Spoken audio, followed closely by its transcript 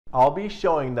I'll be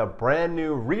showing the brand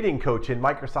new Reading Coach in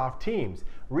Microsoft Teams.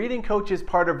 Reading Coach is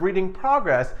part of Reading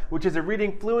Progress, which is a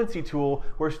reading fluency tool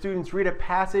where students read a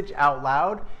passage out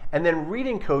loud, and then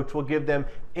Reading Coach will give them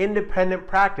independent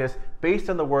practice based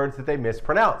on the words that they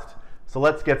mispronounced. So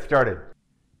let's get started.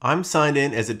 I'm signed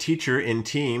in as a teacher in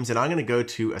Teams, and I'm going to go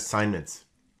to Assignments.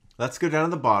 Let's go down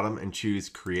to the bottom and choose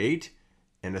Create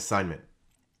and Assignment.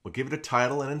 We'll give it a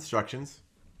title and instructions.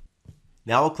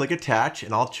 Now I'll click Attach,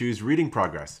 and I'll choose Reading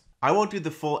Progress. I won't do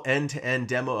the full end-to-end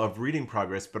demo of Reading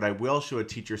Progress, but I will show a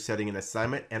teacher setting an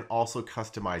assignment and also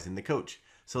customizing the coach.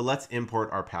 So let's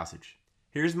import our passage.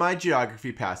 Here's my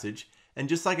geography passage, and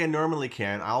just like I normally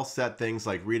can, I'll set things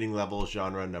like reading level,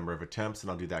 genre, number of attempts,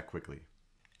 and I'll do that quickly.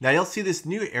 Now you'll see this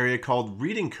new area called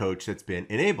Reading Coach that's been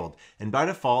enabled, and by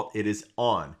default it is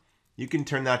on. You can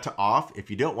turn that to off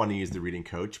if you don't want to use the Reading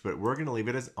Coach, but we're going to leave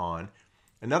it as on.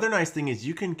 Another nice thing is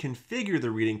you can configure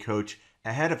the Reading Coach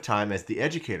ahead of time as the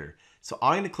educator. So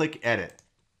I'm going to click Edit.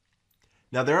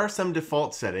 Now there are some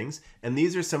default settings, and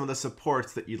these are some of the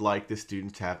supports that you'd like the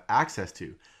students to have access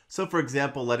to. So for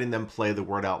example, letting them play the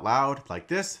word out loud like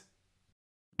this.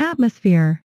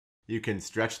 Atmosphere. You can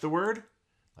stretch the word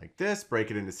like this,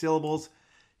 break it into syllables.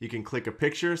 You can click a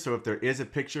picture, so if there is a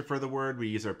picture for the word, we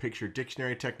use our picture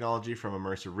dictionary technology from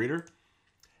Immersive Reader.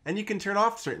 And you can turn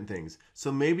off certain things.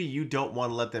 So maybe you don't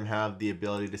want to let them have the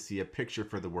ability to see a picture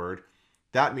for the word.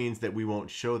 That means that we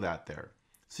won't show that there.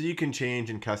 So you can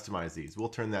change and customize these. We'll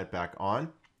turn that back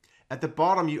on. At the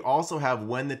bottom, you also have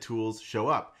when the tools show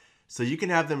up. So you can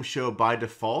have them show by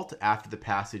default after the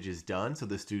passage is done. So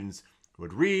the students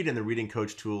would read and the Reading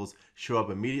Coach tools show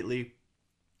up immediately.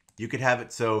 You could have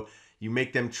it so you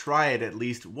make them try it at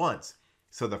least once.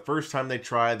 So the first time they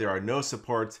try, there are no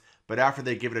supports, but after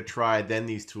they give it a try, then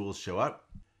these tools show up.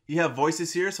 You have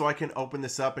voices here, so I can open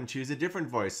this up and choose a different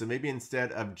voice. So maybe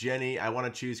instead of Jenny, I want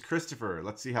to choose Christopher.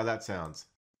 Let's see how that sounds.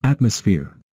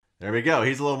 Atmosphere. There we go.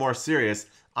 He's a little more serious.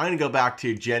 I'm going to go back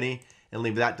to Jenny and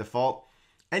leave that default.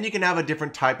 And you can have a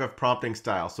different type of prompting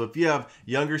style. So if you have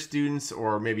younger students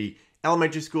or maybe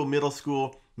elementary school, middle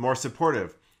school, more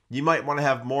supportive. You might want to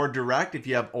have more direct if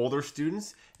you have older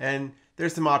students, and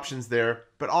there's some options there,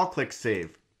 but I'll click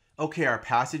Save. Okay, our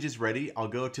passage is ready. I'll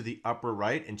go to the upper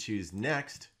right and choose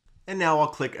Next, and now I'll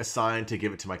click Assign to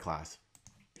give it to my class.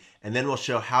 And then we'll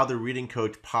show how the Reading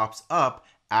Coach pops up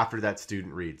after that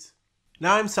student reads.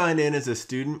 Now I'm signed in as a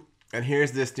student, and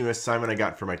here's this new assignment I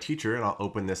got for my teacher, and I'll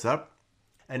open this up.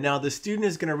 And now the student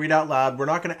is going to read out loud. We're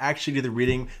not going to actually do the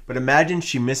reading, but imagine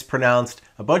she mispronounced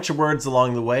a bunch of words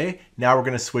along the way. Now we're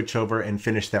going to switch over and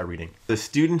finish that reading. The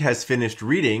student has finished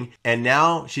reading, and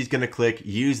now she's going to click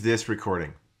Use this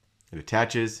recording. It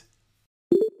attaches.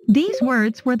 These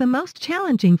words were the most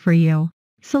challenging for you.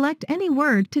 Select any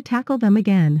word to tackle them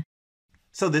again.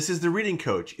 So this is the Reading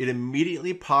Coach. It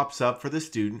immediately pops up for the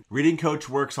student. Reading Coach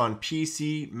works on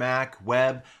PC, Mac,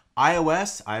 web,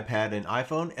 iOS, iPad, and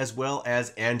iPhone, as well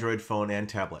as Android phone and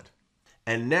tablet.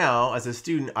 And now, as a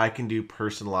student, I can do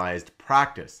personalized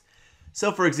practice.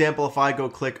 So for example, if I go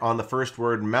click on the first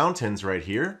word, mountains, right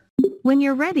here. When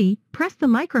you're ready, press the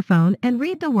microphone and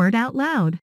read the word out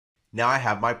loud. Now I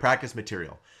have my practice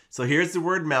material. So here's the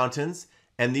word mountains,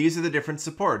 and these are the different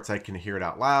supports. I can hear it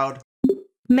out loud.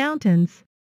 Mountains.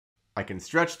 I can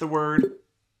stretch the word.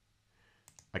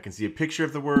 I can see a picture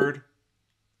of the word.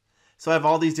 So I have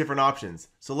all these different options.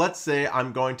 So let's say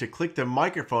I'm going to click the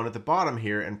microphone at the bottom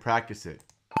here and practice it.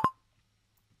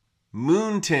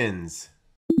 Moontins.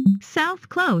 South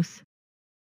close.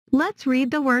 Let's read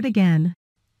the word again.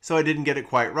 So I didn't get it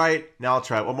quite right. Now I'll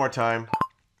try it one more time.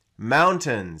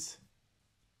 Mountains.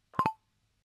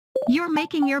 You're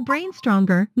making your brain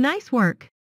stronger. Nice work.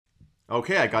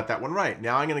 Okay, I got that one right.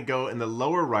 Now I'm going to go in the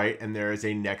lower right, and there is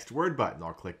a next word button.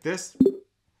 I'll click this.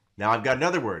 Now I've got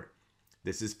another word.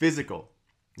 This is physical.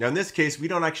 Now in this case, we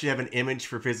don't actually have an image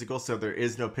for physical, so there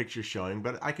is no picture showing,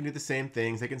 but I can do the same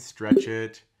things. I can stretch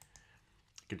it.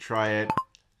 I can try it.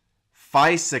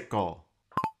 Bicycle.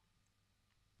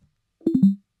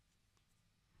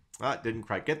 Didn't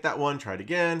quite get that one. Try it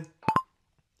again.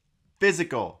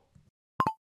 Physical.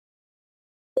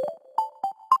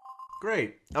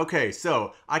 Great. Okay,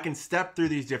 so I can step through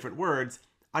these different words.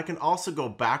 I can also go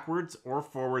backwards or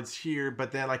forwards here,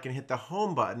 but then I can hit the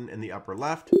home button in the upper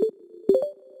left.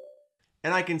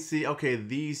 And I can see, okay,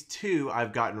 these two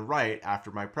I've gotten right after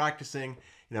my practicing.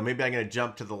 Maybe I'm going to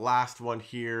jump to the last one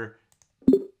here.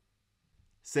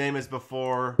 Same as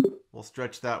before. We'll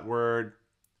stretch that word.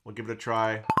 We'll give it a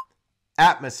try.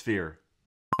 Atmosphere.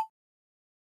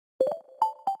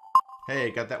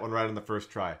 Hey, got that one right on the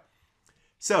first try.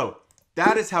 So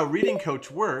that is how Reading Coach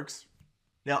works.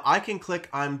 Now I can click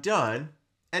I'm done,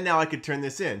 And now I could turn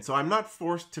this in. So I'm not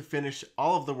forced to finish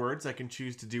all of the words. I can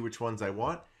choose to do which ones I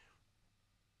want.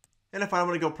 And if I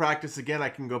want to go practice again, I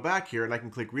can go back here and I can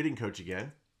click Reading Coach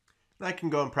again. And I can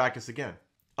go and practice again.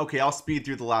 Okay, I'll speed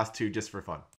through the last two just for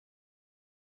fun.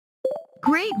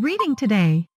 Great reading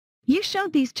today. You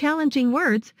showed these challenging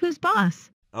words who's boss.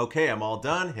 Okay, I'm all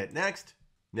done. Hit next.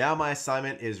 Now my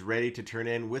assignment is ready to turn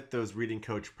in with those Reading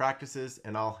Coach practices,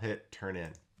 and I'll hit turn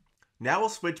in. Now we'll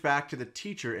switch back to the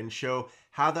teacher and show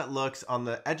how that looks on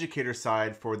the educator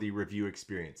side for the review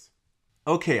experience.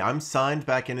 Okay, I'm signed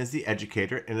back in as the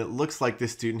educator, and it looks like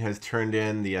this student has turned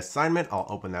in the assignment. I'll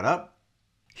open that up.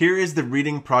 Here is the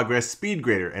Reading Progress Speed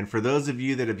Grader, and for those of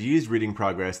you that have used Reading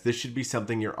Progress, this should be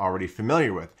something you're already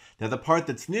familiar with. Now the part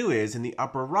that's new is in the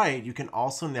upper right, you can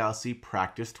also now see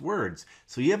practiced words,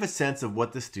 so you have a sense of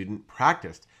what the student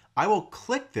practiced. I will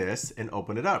click this and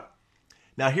open it up.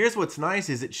 Now here's what's nice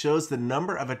is it shows the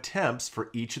number of attempts for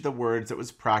each of the words that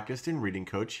was practiced in Reading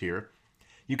Coach here.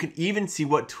 You can even see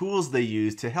what tools they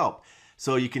used to help.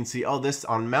 So you can see, oh, this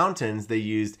on mountains, they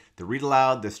used the read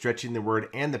aloud, the stretching the word,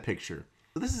 and the picture.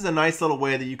 So this is a nice little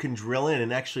way that you can drill in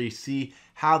and actually see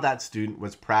how that student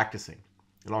was practicing.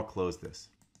 And I'll close this.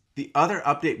 The other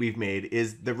update we've made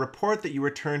is the report that you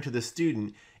return to the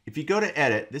student. If you go to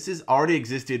edit, this has already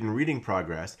existed in Reading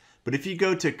Progress, but if you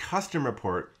go to custom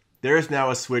report, there is now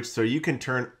a switch so you can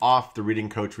turn off the Reading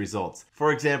Coach results.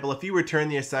 For example, if you return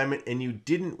the assignment and you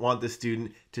didn't want the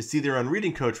student to see their own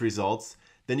Reading Coach results,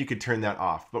 then you could turn that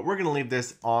off. But we're going to leave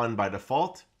this on by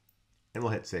default, and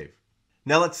we'll hit save.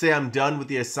 Now let's say I'm done with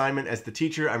the assignment as the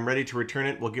teacher. I'm ready to return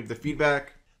it. We'll give the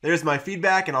feedback. There's my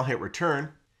feedback, and I'll hit return.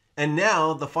 And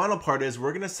now the final part is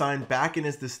we're going to sign back in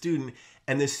as the student,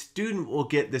 and the student will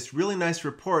get this really nice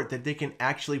report that they can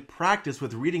actually practice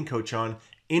with Reading Coach on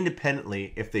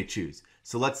independently if they choose.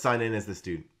 So let's sign in as the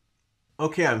student.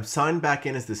 Okay, I'm signed back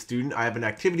in as the student. I have an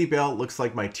activity bell. It looks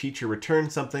like my teacher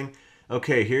returned something.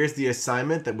 Okay, here's the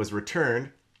assignment that was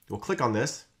returned. We'll click on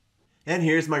this. And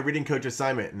here's my Reading Coach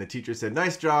assignment. And the teacher said,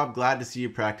 nice job. Glad to see you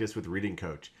practice with Reading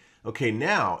Coach. Okay,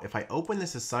 now if I open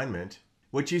this assignment,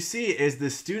 what you see is the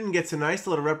student gets a nice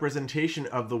little representation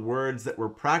of the words that were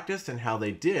practiced and how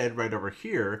they did right over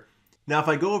here. Now, if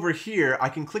I go over here, I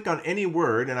can click on any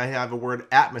word and I have a word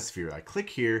atmosphere. I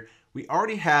click here. We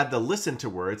already had the listen to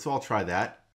word, so I'll try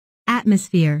that.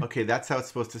 Atmosphere. Okay, that's how it's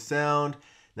supposed to sound.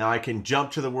 Now I can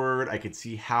jump to the word. I can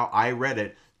see how I read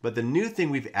it. But the new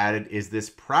thing we've added is this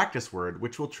practice word,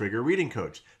 which will trigger Reading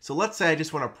Coach. So let's say I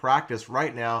just want to practice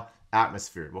right now,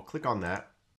 atmosphere. We'll click on that.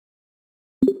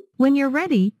 When you're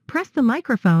ready, press the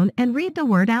microphone and read the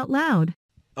word out loud.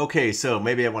 Okay, so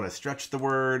maybe I want to stretch the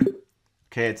word.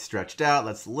 Okay, it's stretched out.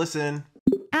 Let's listen.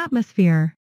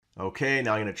 Atmosphere. Okay,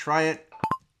 now I'm going to try it.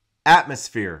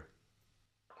 Atmosphere.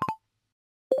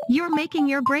 You're making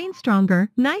your brain stronger.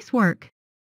 Nice work.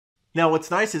 Now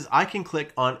what's nice is I can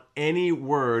click on any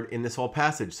word in this whole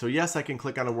passage. So yes, I can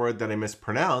click on a word that I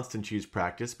mispronounced and choose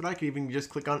practice, but I can even just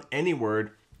click on any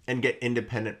word and get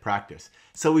independent practice.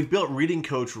 So we've built Reading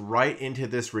Coach right into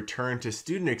this return to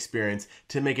student experience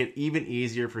to make it even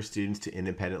easier for students to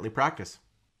independently practice.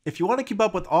 If you want to keep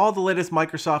up with all the latest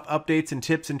Microsoft updates and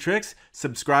tips and tricks,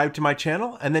 subscribe to my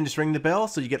channel and then just ring the bell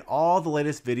so you get all the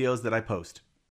latest videos that I post.